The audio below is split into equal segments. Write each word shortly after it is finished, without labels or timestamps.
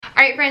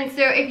All right, friends,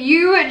 so if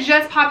you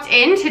just popped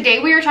in,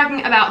 today we are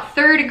talking about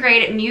 3rd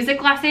grade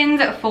music lessons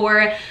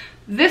for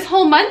this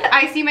whole month.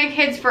 I see my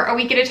kids for a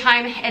week at a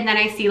time, and then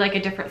I see like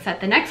a different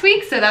set the next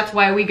week. So that's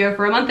why we go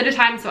for a month at a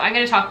time. So I'm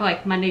gonna talk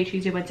like Monday,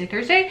 Tuesday, Wednesday,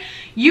 Thursday.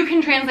 You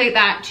can translate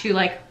that to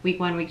like week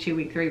 1, week 2,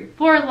 week 3, week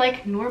 4,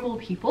 like normal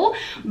people.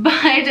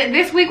 But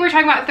this week we're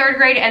talking about 3rd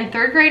grade, and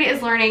 3rd grade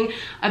is learning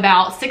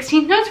about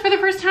 16th notes for the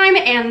first time.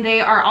 And they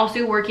are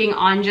also working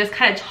on just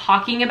kind of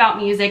talking about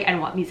music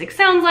and what music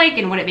sounds like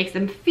and what it makes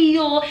them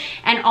feel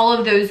and all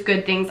of those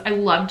good things. I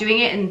love doing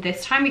it in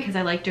this time because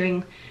I like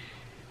doing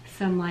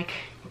some like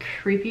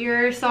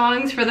creepier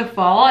songs for the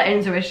fall,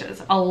 and so it's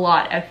just a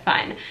lot of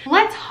fun.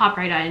 Let's hop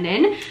right on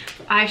in.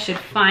 I should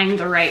find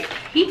the right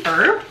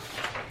paper.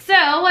 So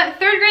 3rd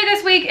grade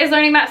this week is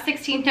learning about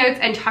 16th notes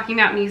and talking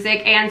about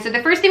music. And so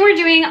the first thing we're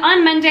doing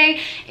on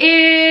Monday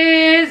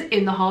is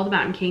In the Hall of the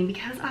Mountain King,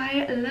 because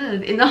I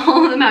love In the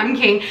Hall of the Mountain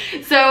King.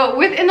 So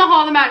with In the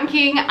Hall of the Mountain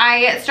King,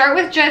 I start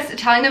with just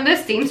telling them the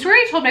same story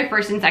I told my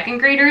 1st and 2nd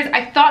graders.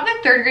 I thought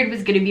that 3rd grade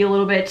was gonna be a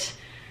little bit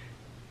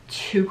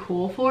too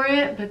cool for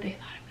it, but they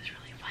thought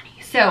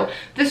so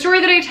the story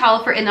that I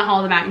tell for In the Hall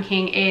of the Mountain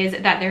King is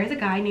that there is a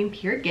guy named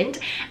Peer Gynt,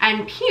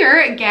 and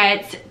Peer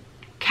gets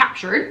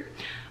captured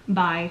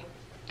by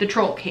the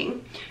Troll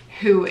King,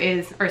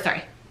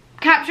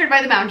 captured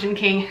by the Mountain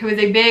King, who is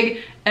a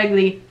big,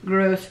 ugly,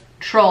 gross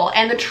troll.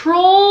 And the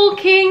Troll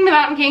King, the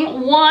Mountain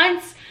King,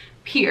 wants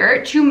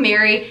Peer to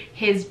marry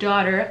his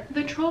daughter,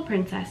 the Troll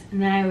Princess.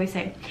 And then I always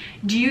say,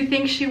 do you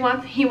think he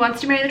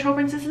wants to marry the Troll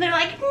Princess? And they're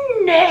like,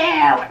 no.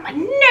 I'm like,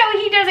 no,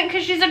 he doesn't,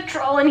 because she's a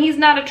troll and he's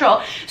not a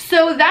troll.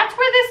 So that's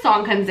where this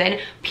song comes in.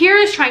 Peer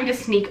is trying to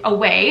sneak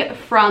away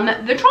from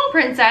the Troll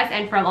Princess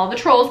and from all the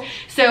trolls.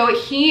 So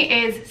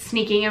he is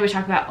sneaking, and we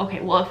talk about,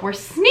 okay, well, if we're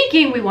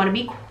sneaking, we want to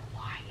be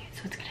quiet.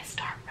 So it's going to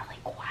start really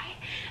quiet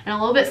and a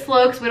little bit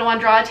slow because we don't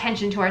want to draw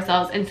attention to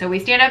ourselves. And so we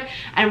stand up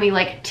and we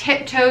like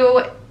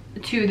tiptoe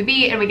to the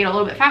beat, and we get a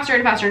little bit faster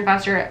and faster and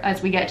faster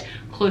as we get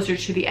closer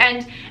to the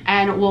end,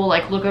 and we'll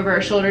like look over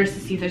our shoulders to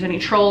see if there's any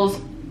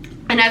trolls.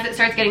 And as it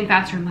starts getting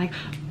faster, I'm like,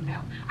 oh,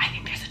 no, I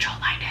think there's a troll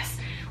behind us.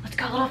 Let's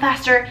go a little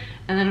faster.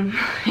 And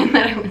then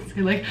I was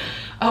like,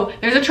 oh,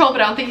 there's a troll,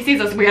 but I don't think he sees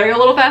us. We gotta go a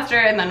little faster.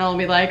 And then I'll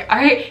be like, all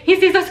right, he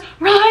sees us,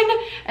 run.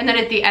 And then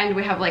at the end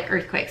we have like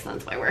earthquakes, and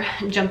that's why we're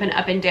jumping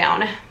up and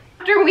down.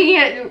 After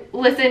we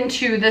listen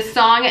to the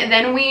song,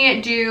 then we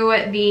do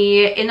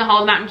the In the Hall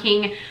of the Mountain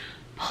King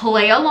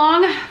play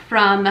along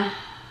from,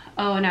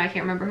 oh no, I can't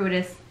remember who it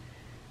is.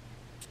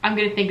 I'm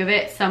gonna think of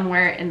it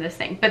somewhere in this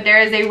thing, but there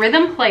is a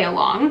rhythm play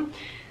along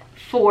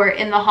for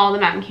In the Hall of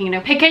the Mountain King.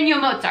 No,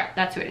 Pequeño Mozart,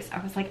 that's who it is.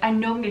 I was like, I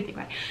know I'm gonna think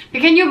about it.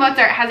 Pequeño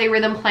Mozart has a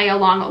rhythm play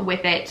along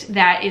with it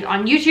that is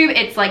on YouTube.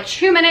 It's like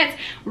 2 minutes,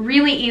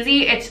 really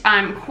easy. It's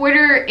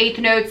quarter, eighth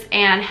notes,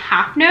 and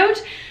half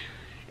note.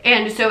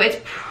 And so it's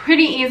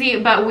pretty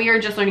easy, but we are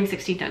just learning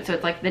 16th notes, so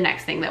it's like the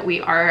next thing that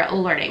we are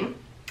learning.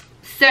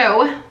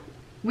 So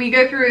we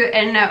go through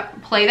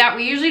and play that.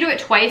 We usually do it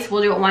twice.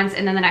 We'll do it once,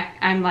 and then the next,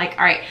 I'm like,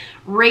 all right,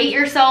 rate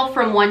yourself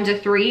from 1 to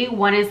 3.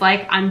 1 is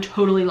like, I'm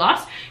totally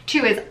lost.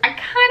 2 is, I kind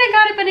of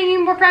got it, but I need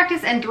more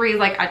practice. And 3 is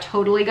like, I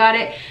totally got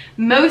it.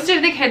 Most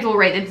of the kids will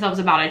rate themselves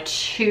about a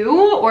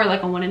 2 or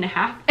like a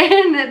 1.5.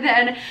 And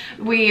then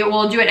we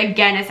will do it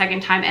again a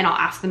second time, and I'll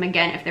ask them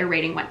again if their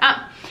rating went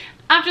up.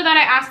 After that,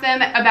 I ask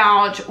them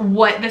about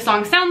what the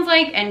song sounds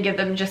like and give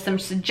them just some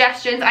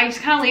suggestions. I just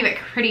kind of leave it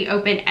pretty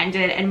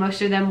open-ended, and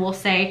most of them will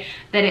say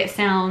that it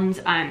sounds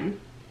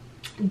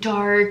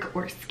dark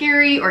or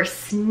scary or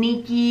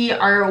sneaky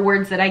are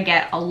words that I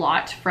get a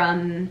lot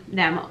from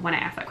them when I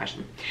ask that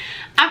question.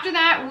 After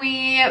that,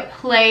 we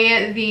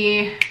play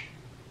the,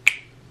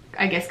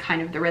 I guess,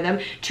 kind of the rhythm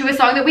to a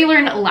song that we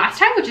learned last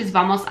time, which is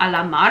Vamos a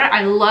la Mar.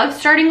 I love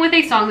starting with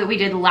a song that we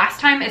did last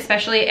time,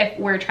 especially if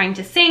we're trying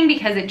to sing,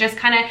 because it just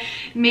kind of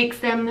makes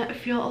them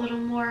feel a little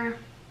more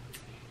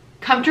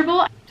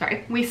comfortable.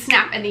 Sorry, we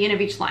snap at the end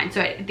of each line. So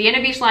at the end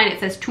of each line,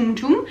 it says tum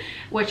tum,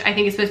 which I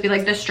think is supposed to be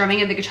like the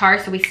strumming of the guitar.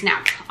 So we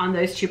snap on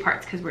those 2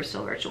 parts because we're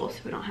still virtual, so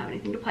we don't have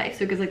anything to play.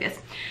 So it goes like this.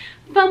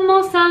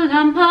 Vamos a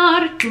la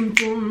mar, tum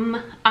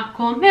tum, a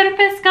comer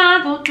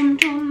pescado, tum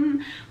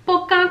tum,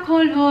 boca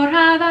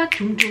colorada,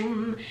 tum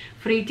tum,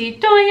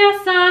 fritito y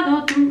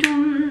asado, tum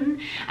tum.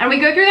 And we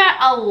go through that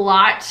a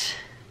lot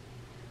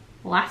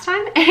last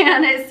time,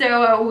 and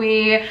so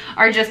we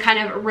are just kind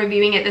of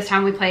reviewing it this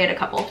time. We play it a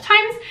couple of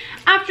times.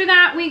 After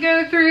that, we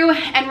go through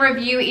and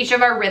review each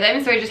of our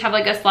rhythms. So I just have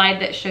like a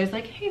slide that shows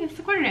like, hey, this is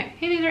the quarter note,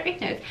 hey, these are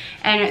eighth notes,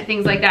 and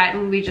things like that,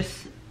 and we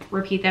just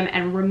repeat them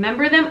and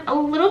remember them a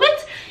little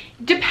bit.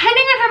 Depending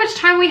on how much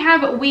time we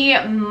have, we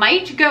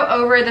might go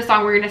over the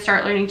song we're going to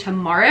start learning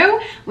tomorrow,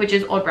 which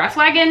is Old Brass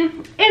Wagon.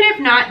 And if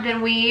not,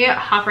 then we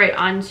hop right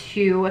on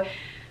to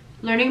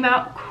learning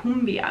about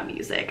cumbia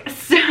music.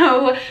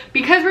 So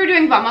because we're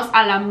doing Vamos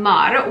a la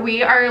Mar,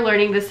 we are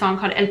learning this song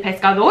called El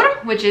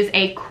Pescador, which is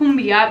a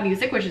cumbia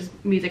music, which is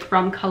music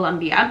from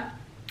Colombia.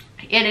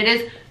 And it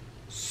is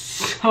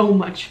so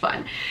much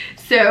fun.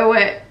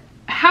 So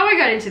how I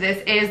got into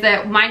this is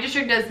that my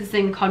district does this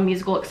thing called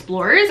Musical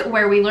Explorers,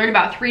 where we learn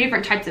about 3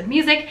 different types of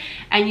music,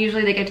 and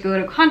usually they get to go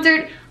to a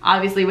concert.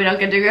 Obviously we don't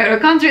get to go to a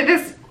concert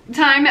this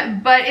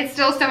time, but it's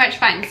still so much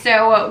fun.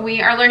 So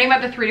we are learning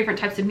about the 3 different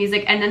types of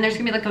music, and then there's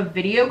gonna be like a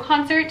video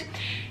concert.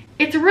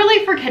 It's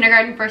really for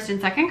kindergarten, 1st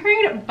and 2nd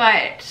grade,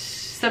 but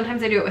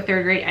sometimes I do it with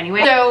 3rd grade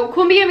anyway. So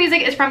cumbia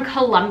music is from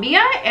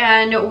Colombia,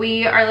 and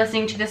we are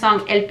listening to the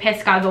song El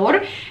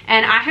Pescador,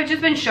 and I have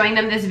just been showing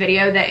them this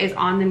video that is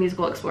on the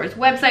Musical Explorers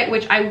website,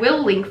 which I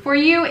will link for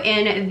you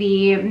in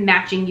the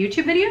matching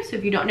YouTube video. So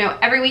if you don't know,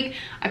 every week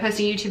I post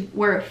a YouTube,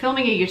 we're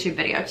filming a YouTube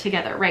video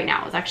together right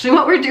now is actually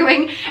what we're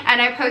doing,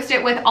 and I post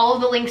it with all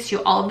of the links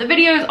to all of the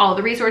videos, all of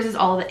the resources,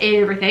 all of the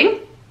everything.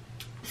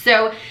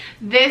 So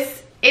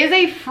this is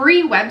a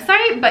free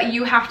website, but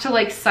you have to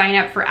like sign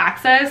up for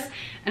access.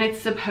 And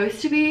it's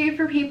supposed to be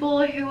for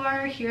people who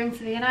are here in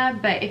Savannah,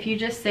 but if you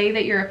just say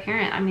that you're a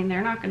parent, I mean,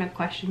 they're not gonna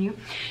question you.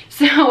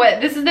 So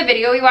this is the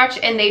video we watch,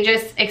 and they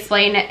just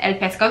explain El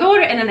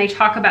Pescador, and then they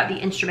talk about the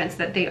instruments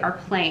that they are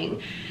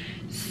playing.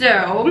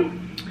 So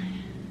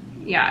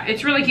yeah,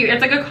 it's really cute.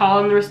 It's like a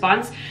call and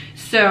response.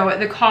 So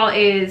the call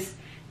is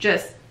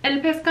just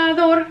El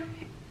Pescador,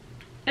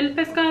 El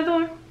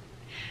Pescador,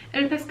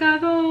 El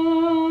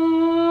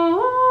Pescador.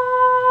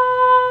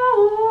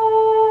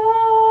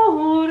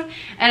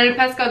 And El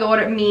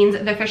Pescador means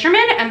the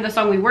fisherman, and the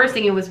song we were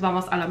singing was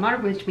Vamos a la mar,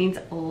 which means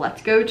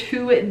let's go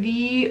to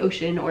the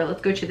ocean, or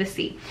let's go to the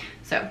sea.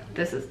 So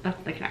that's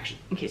the connection,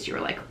 in case you were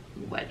like,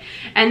 what?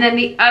 And then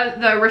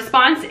the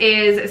response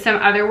is some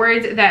other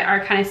words that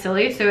are kind of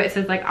silly. So it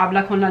says like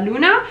habla con la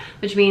luna,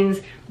 which means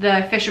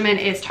the fisherman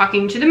is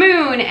talking to the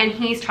moon, and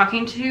he's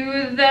talking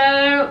to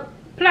the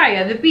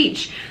playa, the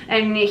beach,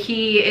 and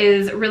he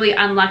is really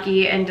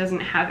unlucky and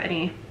doesn't have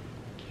any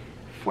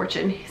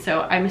fortune,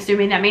 so I'm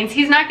assuming that means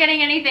he's not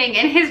getting anything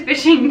in his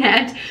fishing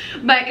net.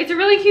 But it's a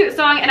really cute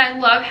song, and I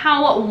love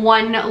how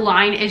one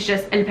line is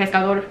just El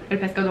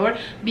Pescador,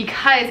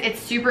 because it's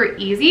super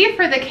easy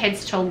for the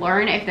kids to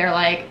learn. If they're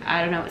like,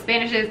 I don't know what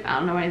Spanish is, I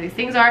don't know what any of these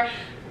things are,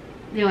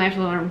 they only have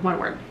to learn 1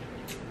 word.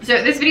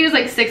 So this video is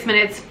like 6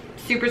 minutes,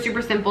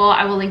 super simple.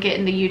 I will link it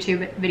in the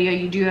YouTube video.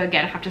 You do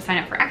again have to sign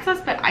up for access,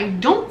 but I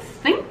don't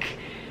think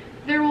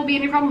there will be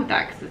any problem with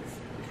that because it's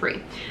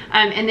free.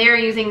 And they're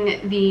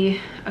using the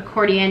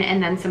accordion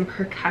and then some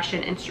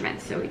percussion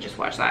instruments, so we just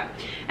watched that,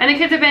 and the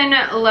kids have been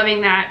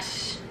loving that.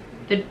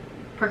 The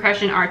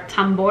percussion are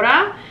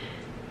tambora,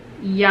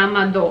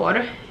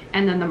 llamador,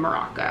 and then the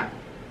maraca,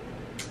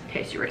 in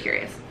case you were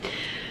curious.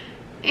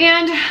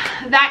 And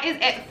that is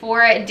it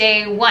for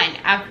day 1.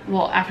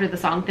 Well, after the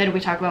song, then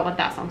we talk about what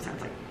that song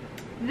sounds like.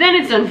 Then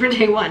it's done for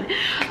day 1.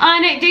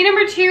 On day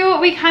number 2,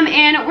 we come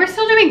in. We're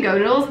still doing go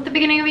noodles at the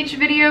beginning of each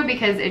video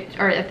because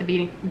at the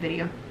beginning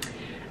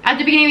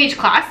of each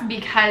class,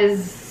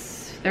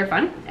 because they're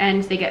fun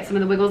and they get some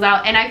of the wiggles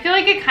out. And I feel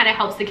like it kind of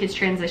helps the kids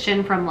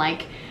transition from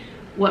like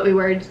what they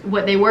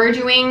were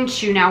doing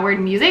to now we're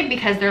in music,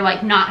 because they're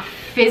like not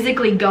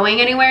physically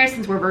going anywhere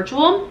since we're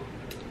virtual.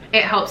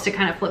 It helps to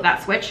kind of flip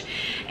that switch.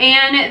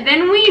 And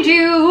then we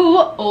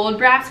do Old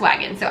Brass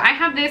Wagon. So I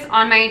have this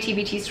on my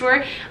TBT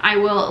store. I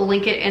will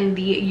link it in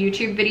the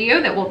YouTube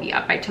video that will be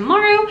up by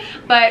tomorrow.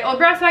 But Old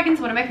Brass Wagon is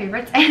one of my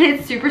favorites, and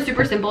it's super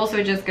simple. So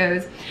it just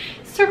goes,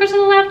 circle to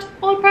the left,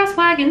 old brass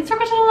wagon,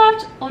 circle to the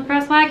left, old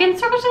brass wagon,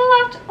 circle to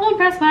the left, old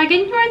brass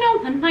wagon, you're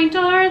the one, my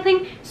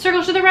darling.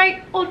 Circle to the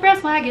right, old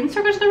brass wagon,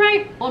 circle to the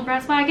right, old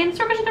brass wagon,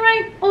 circle to the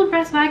right, old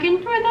brass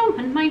wagon, you're the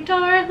one, my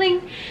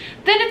darling.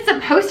 Then it's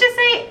supposed to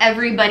say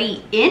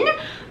everybody in,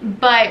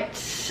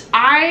 but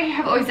I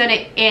have always done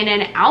it in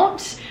and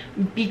out,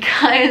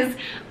 because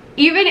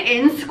even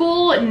in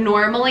school,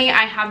 normally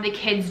I have the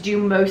kids do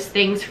most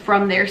things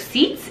from their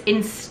seats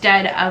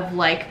instead of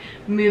like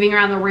moving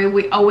around the room.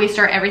 We always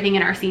start everything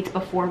in our seats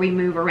before we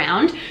move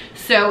around.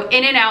 So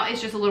in and out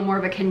is just a little more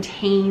of a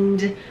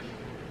contained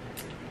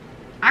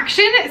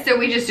action. So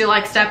we just do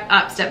like step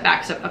up, step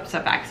back, step up,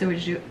 step back. So we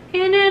just do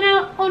in and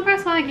out, old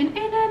brass wagon, in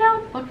and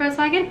out, old brass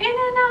wagon, in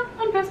and out,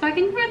 old brass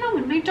wagon, you're the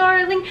one, my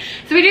darling.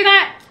 So we do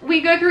that.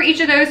 We go through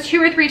each of those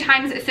 2 or 3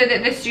 times so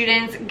that the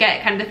students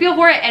get kind of the feel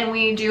for it, and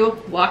we do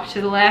walk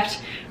to the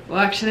left,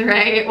 walk to the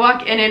right,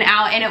 walk in and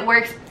out, and it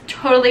works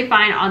totally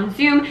fine on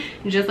Zoom,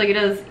 just like it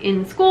does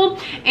in school.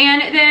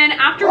 And then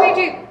after we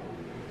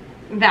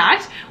do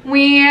that,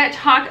 we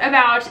talk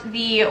about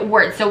the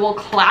words. So we'll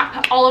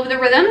clap all of the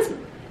rhythms.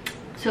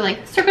 So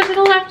like circle to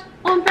the left,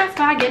 old brass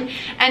wagon,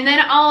 and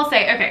then I'll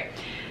say, okay,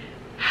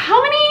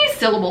 how many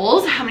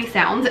syllables, how many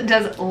sounds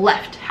does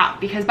left have?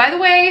 Because by the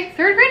way,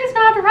 3rd grade does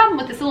not have a problem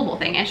with the syllable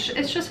thing.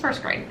 It's just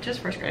 1st grade,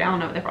 I don't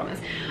know what the problem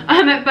is.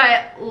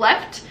 But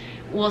left,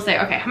 we'll say,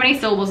 okay, how many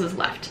syllables is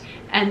left?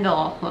 And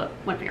they'll hold up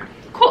 1 finger.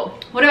 Cool.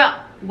 What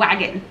about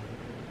wagon?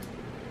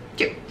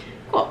 2.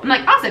 Cool. I'm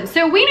like, awesome.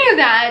 So we knew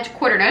that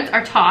quarter notes,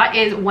 our ta,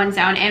 is 1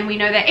 sound, and we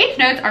know that eighth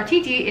notes, our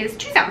tt, is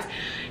 2 sounds.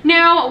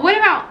 Now, what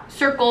about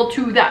circle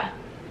to the?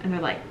 And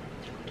they're like,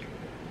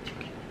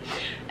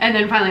 and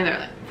then finally they're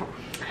like, 4.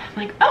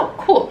 I'm like, oh,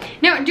 cool.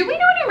 Now, do we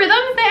know any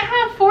rhythms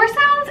that have 4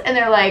 sounds? And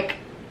they're like,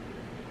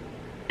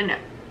 no.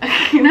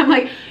 And I'm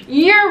like,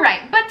 you're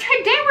right. But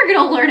today we're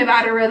gonna learn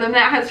about a rhythm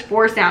that has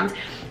 4 sounds.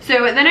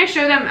 So then I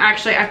show them,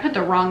 actually I put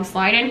the wrong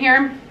slide in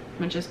here,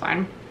 which is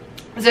fine.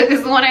 So this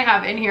is the one I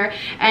have in here.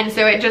 And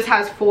so it just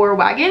has 4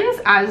 wagons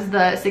as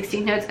the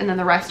 16th notes, and then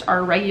the rest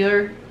are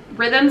regular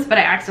rhythms, but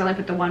I accidentally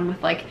put the one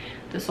with like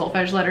the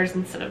solfege letters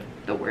instead of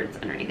the words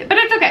underneath it, but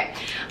it's okay.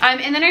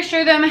 And then I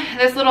show them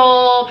this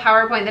little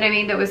PowerPoint that I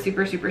made that was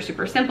super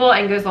simple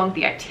and goes along with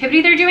the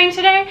activity they're doing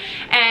today.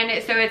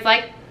 And so it's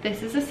like,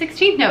 this is a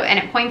 16th note, and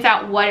it points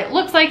out what it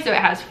looks like. So it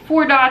has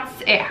 4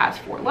 dots, it has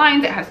 4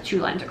 lines, it has 2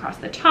 lines across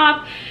the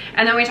top.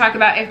 And then we talk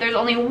about if there's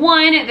only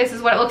one, this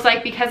is what it looks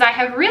like, because I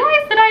have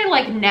realized that I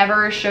like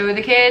never show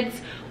the kids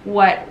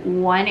what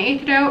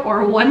 1/8 note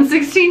or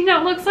 1/16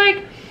 note looks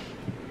like.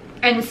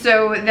 And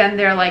so then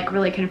they're like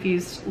really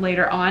confused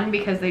later on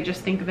because they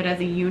just think of it as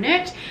a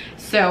unit.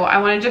 So I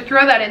wanted to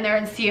throw that in there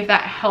and see if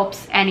that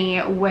helps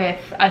any with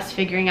us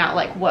figuring out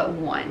like what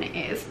 1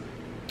 is.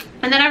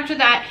 And then after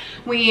that,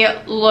 we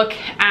look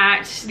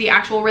at the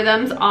actual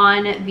rhythms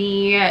on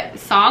the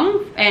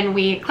song, and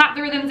we clap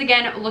the rhythms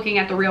again, looking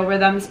at the real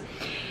rhythms,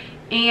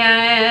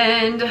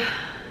 and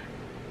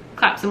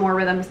clap some more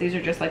rhythms. These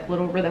are just like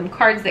little rhythm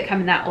cards that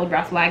come in that Old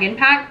Brass Wagon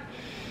pack.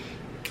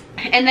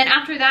 And then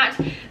after that,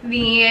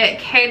 the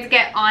kids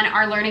get on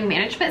our learning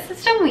management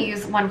system. We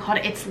use one called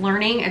It's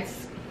Learning.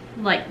 It's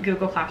like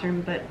Google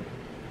Classroom, but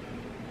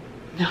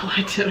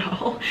not at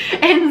all.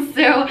 And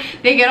so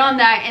they get on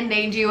that and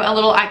they do a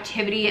little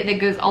activity that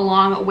goes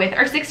along with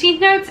our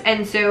 16th notes.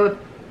 And so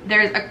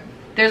there's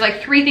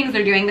like 3 things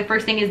they're doing. The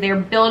first thing is they're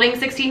building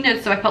 16th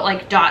notes. So I put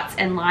like dots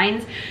and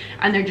lines,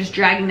 and they're just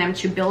dragging them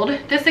to build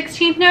the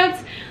 16th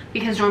notes,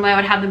 because normally I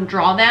would have them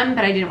draw them,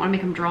 but I didn't want to make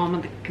them draw them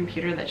on the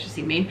computer. That just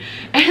seemed mean.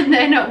 And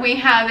then we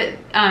have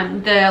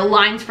the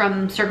lines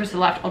from Circles to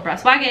the Left, Old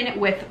Brass Wagon,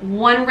 with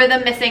 1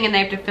 rhythm missing, and they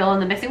have to fill in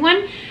the missing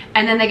one.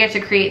 And then they get to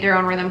create their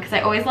own rhythm, because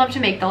I always love to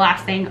make the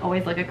last thing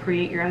always like a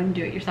create your own,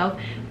 do it yourself,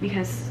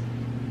 because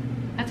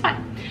that's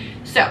fun.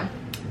 So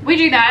we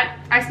do that.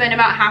 I spend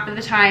about half of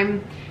the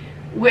time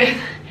with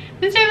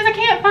Miss Davis. I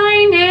can't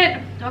find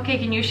it. Okay,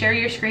 can you share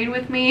your screen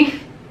with me?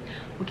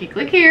 Okay,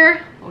 click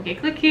here. Okay,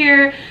 click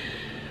here.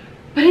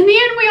 But in the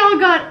end, we all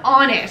got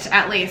on it,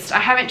 at least. I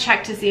haven't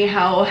checked to see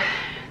how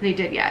they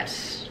did yet,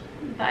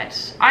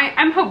 but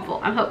I'm hopeful.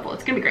 I'm hopeful.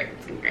 It's gonna be great.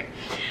 It's gonna be great.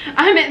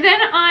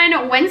 Then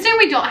on Wednesday,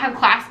 we don't have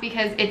class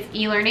because it's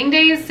e-learning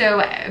days, so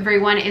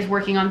everyone is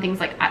working on things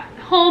like at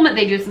home.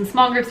 They do some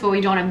small groups, but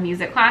we don't have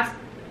music class.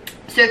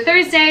 So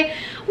Thursday,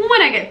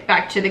 when I get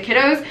back to the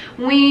kiddos,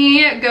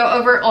 we go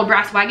over Old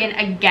Brass Wagon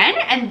again,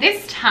 and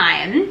this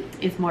time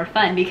is more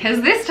fun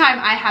because this time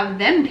I have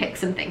them pick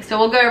some things. So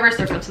we'll go over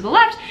Circle to the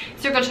Left,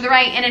 Circle to the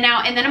Right, in and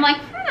out, and then I'm like,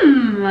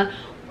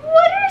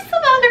 what are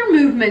some other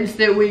movements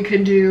that we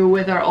could do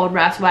with our Old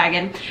Brass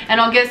Wagon?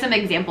 And I'll give some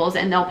examples,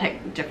 and they'll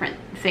pick different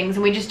things,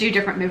 and we just do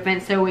different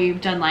movements. So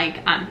we've done like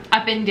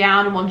up and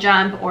down, and we'll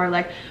jump, or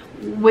like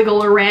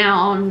wiggle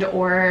around,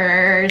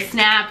 or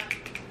snap,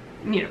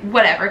 you know,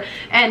 whatever.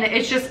 And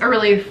it's just a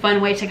really fun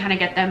way to kind of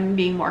get them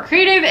being more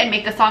creative and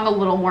make the song a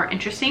little more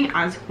interesting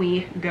as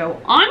we go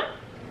on.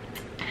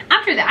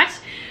 After that,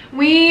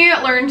 we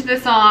learned the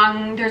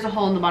song There's a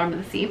Hole in the Bottom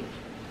of the Sea.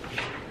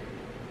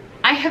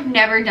 I have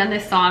never done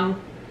this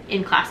song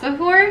in class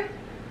before.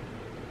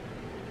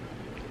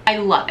 I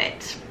love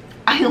it.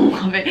 I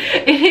love it.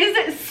 It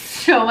is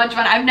so much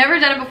fun. I've never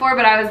done it before,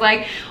 but I was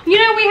like, you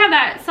know, we have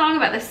that song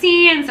about the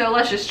sea, and so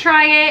let's just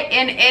try it.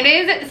 And it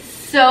is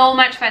so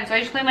much fun. So I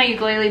just play my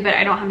ukulele, but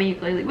I don't have my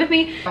ukulele with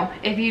me.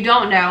 If you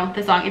don't know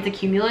the song, it's a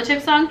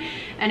cumulative song,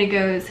 and it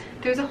goes,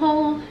 there's a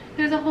hole,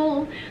 there's a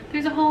hole,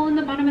 there's a hole in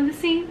the bottom of the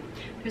sea.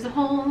 There's a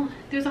hole,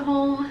 there's a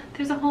hole,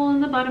 there's a hole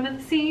in the bottom of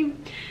the sea.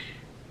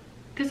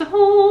 There's a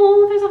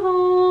hole, there's a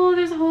hole,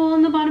 there's a hole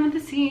in the bottom of the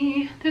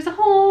sea. There's a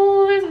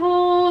hole, there's a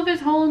hole, there's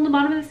a hole in the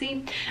bottom of the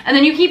sea. And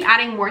then you keep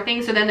adding more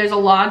things. So then there's a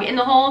log in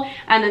the hole,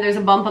 and then there's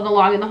a bump on the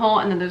log in the hole,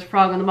 and then there's a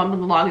frog on the bump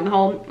on the log in the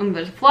hole, and then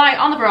there's a fly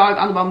on the frog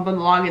on the bump on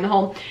the log in the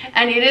hole.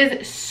 And it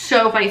is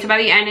so funny. So by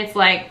the end, it's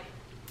like,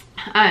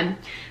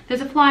 there's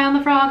a fly on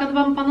the frog on the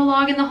bump on the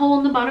log in the hole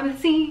in the bottom of the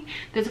sea.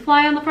 There's a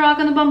fly on the frog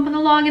on the bump on the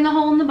log in the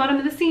hole in the bottom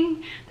of the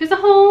sea. There's a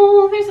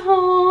hole, there's a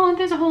hole,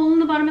 there's a hole in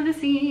the bottom of the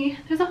sea.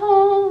 There's a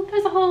hole,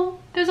 there's a hole,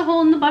 there's a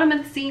hole in the bottom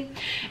of the sea.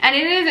 And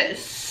it is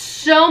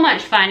so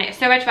much fun. It's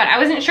so much fun. I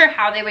wasn't sure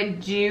how they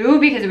would do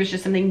because it was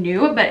just something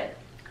new, but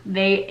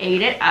they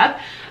ate it up.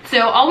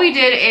 So all we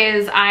did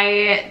is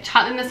I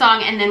taught them the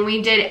song, and then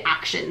we did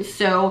actions.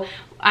 So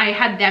I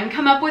had them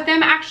come up with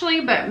them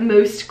actually, but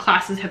most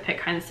classes have picked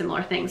kind of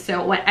similar things.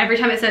 So every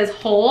time it says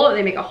hole,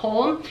 they make a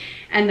hole,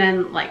 and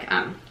then like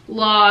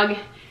log,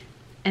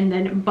 and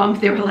then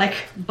bump. They were like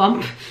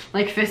bump,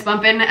 like fist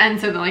bumping.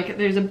 And so like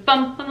there's a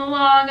bump on the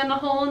log and the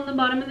hole in the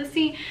bottom of the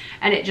sea,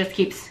 and it just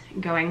keeps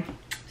going.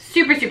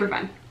 Super, super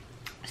fun.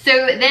 So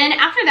then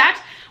after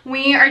that,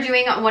 we are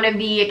doing one of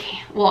the,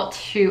 well,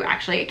 2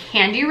 actually,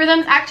 Can-Do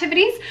Rhythms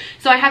activities.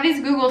 So I have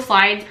these Google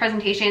Slides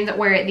presentations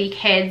where the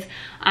kids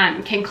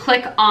can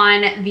click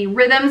on the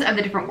rhythms of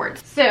the different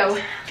words.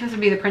 So this would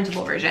be the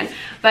printable version,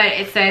 but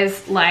it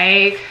says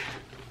like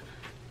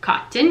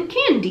cotton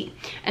candy.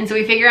 And so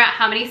we figure out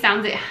how many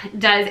sounds it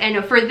does.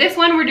 And for this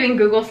one, we're doing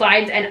Google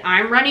Slides and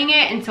I'm running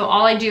it. And so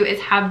all I do is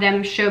have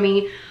them show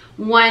me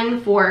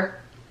 1 for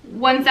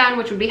 1 sound,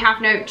 which would be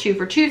half note, 2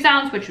 for 2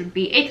 sounds, which would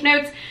be eighth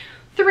notes,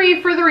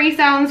 3 for the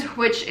re-sounds,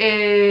 which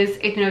is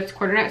eighth notes,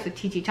 quarter notes, so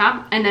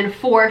ti-ti-ta, and then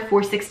 4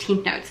 for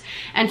 16th notes.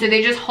 And so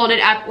they just hold it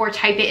up or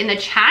type it in the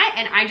chat,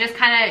 and I just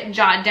kind of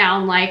jot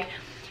down like,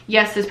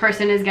 yes, this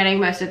person is getting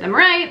most of them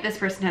right, this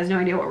person has no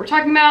idea what we're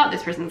talking about,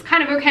 this person's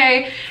kind of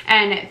okay,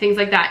 and things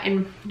like that,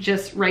 and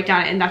just write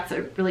down, and that's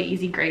a really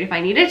easy grade if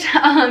I need it.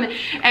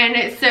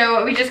 And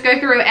so we just go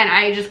through and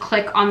I just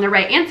click on the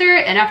right answer,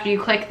 and after you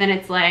click, then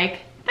it's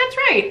like, that's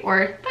right, or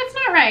that's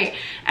not right.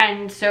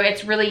 And so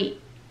it's really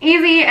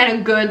easy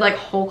and a good like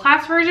whole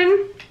class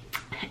version.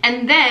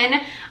 And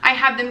then I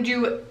have them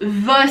do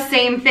the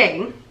same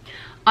thing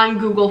on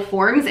Google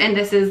Forms, and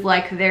this is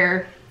like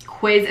their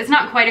quiz. It's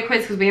not quite a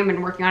quiz because we haven't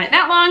been working on it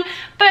that long,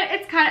 but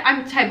it's kind of,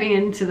 I'm typing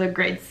into the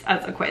grades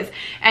as a quiz.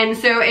 And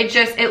so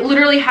it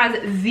literally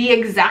has the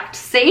exact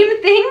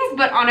same things,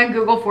 but on a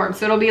Google Form.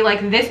 So it'll be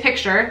like this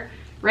picture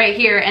right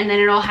here, and then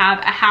it'll have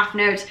a half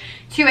note,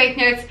 2 eighth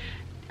notes,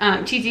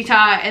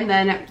 ti-ti-ta, and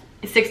then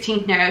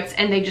 16th notes,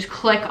 and they just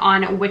click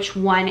on which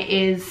one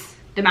is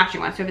the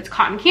matching one. So if it's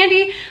cotton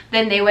candy,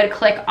 then they would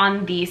click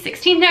on the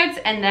 16th notes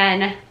and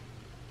then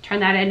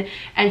turn that in.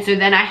 And so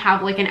then I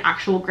have like an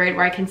actual grade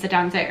where I can sit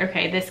down and say,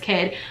 okay, this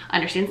kid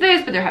understands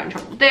this, but they're having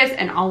trouble with this,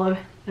 and all of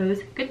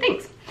those good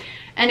things.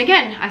 And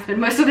again, I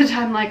spend most of the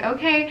time like,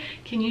 okay,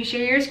 can you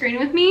share your screen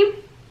with me?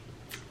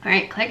 All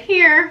right, click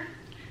here.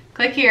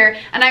 Click here.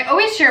 And I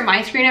always share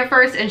my screen at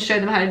first and show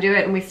them how to do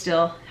it, and we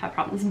still have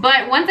problems.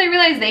 But once I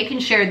realized they can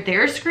share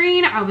their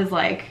screen, I was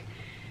like,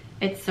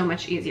 it's so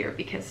much easier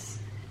because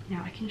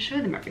now I can show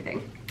them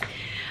everything.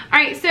 All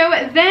right, so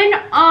then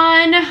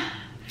on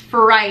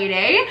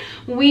Friday,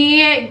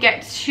 we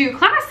get to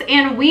class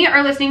and we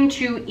are listening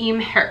to Im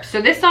Herbst.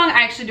 So this song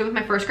I actually did with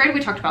my first grade, we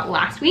talked about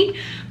last week,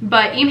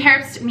 but Im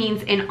Herbst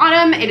means in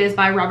autumn. It is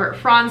by Robert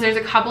Franz. There's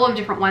a couple of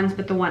different ones,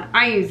 but the one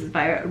I use is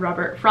by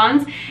Robert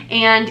Franz,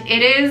 and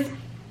it is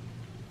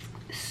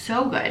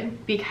so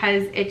good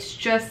because it's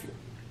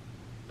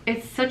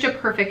such a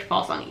perfect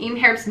fall song. Im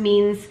Herbst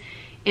means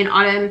in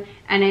autumn,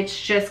 and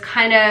it's just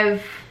kind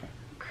of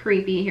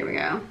creepy. Here we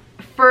go.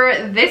 For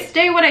this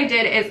day, what I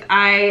did is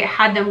I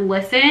had them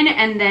listen,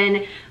 and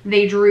then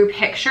they drew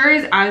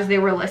pictures as they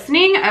were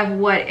listening of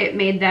what it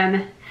made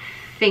them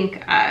think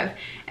of,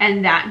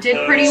 and that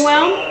did pretty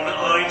well.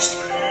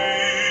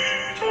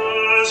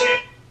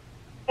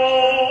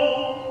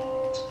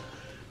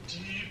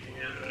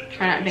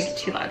 Try not to make it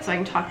too loud so I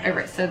can talk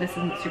over it so this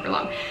isn't super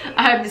long.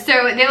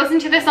 So they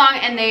listened to the song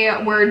and they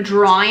were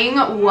drawing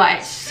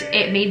what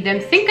it made them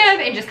think of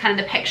and just kind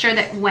of the picture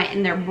that went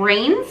in their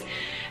brains.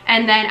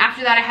 And then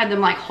after that, I had them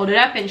like hold it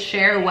up and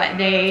share what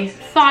they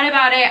thought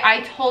about it.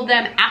 I told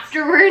them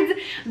afterwards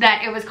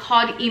that it was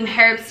called Im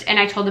Herbst, and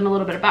I told them a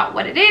little bit about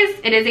what it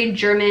is. It is a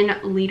German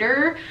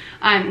lieder.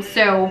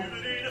 So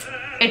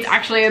it's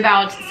actually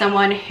about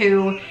someone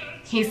who,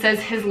 he says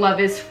his love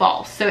is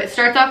false. So it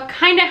starts off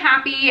kind of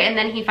happy, and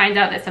then he finds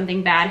out that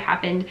something bad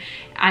happened.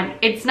 And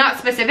it's not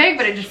specific,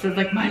 but it just says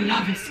like, my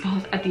love is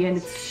false at the end.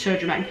 It's so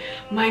dramatic.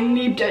 Mein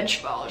Liebde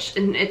ist falsch.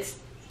 And it's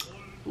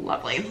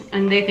lovely,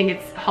 and they think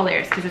it's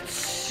hilarious because it's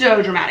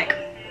so dramatic.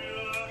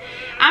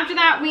 After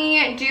that,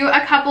 we do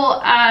a couple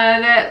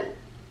of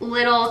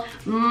little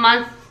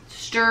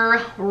monster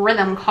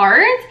rhythm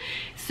cards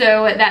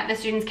so that the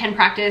students can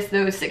practice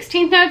those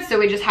 16th notes. So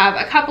we just have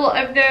a couple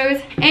of those,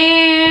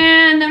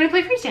 and then we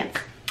play freeze dance.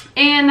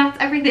 And that's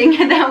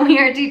everything that we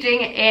are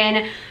teaching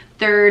in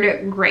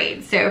 3rd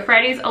grade. So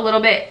Friday's a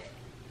little bit,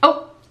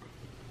 oh,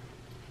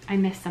 I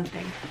missed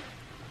something.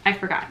 I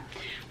forgot.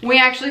 We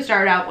actually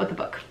started out with a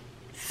book.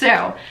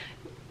 So,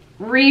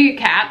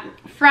 recap,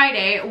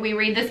 Friday we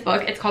read this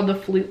book. It's called The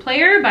Flute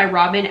Player by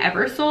Robin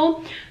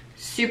Eversole.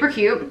 Super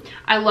cute.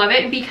 I love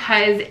it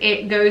because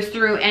it goes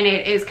through and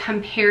it is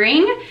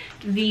comparing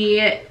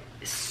the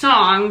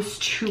songs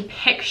to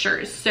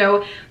pictures.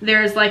 So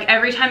there's like,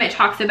 every time it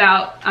talks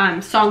about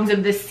songs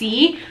of the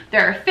sea,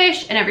 there are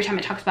fish, and every time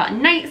it talks about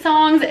night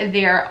songs,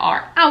 there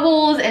are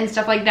owls and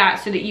stuff like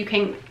that, so that you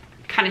can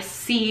kind of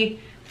see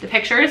the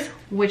pictures,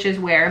 which is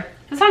where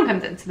the song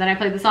comes in. So then I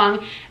played the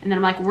song, and then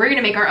I'm like, we're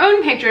gonna make our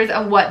own pictures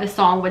of what the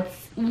song would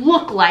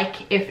look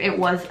like if it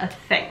was a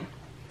thing.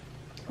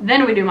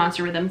 Then we do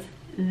monster rhythms,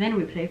 then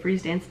we play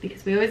freeze dance,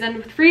 because we always end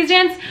with freeze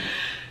dance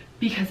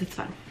because it's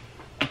fun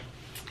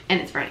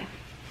and it's Friday.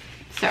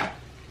 So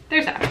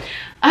there's that.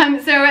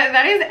 So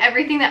that is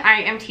everything that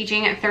I am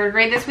teaching at 3rd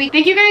grade this week.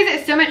 Thank you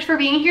guys so much for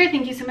being here.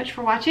 Thank you so much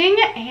for watching,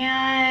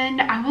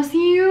 and I will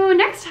see you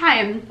next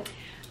time.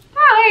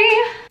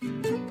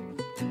 Bye.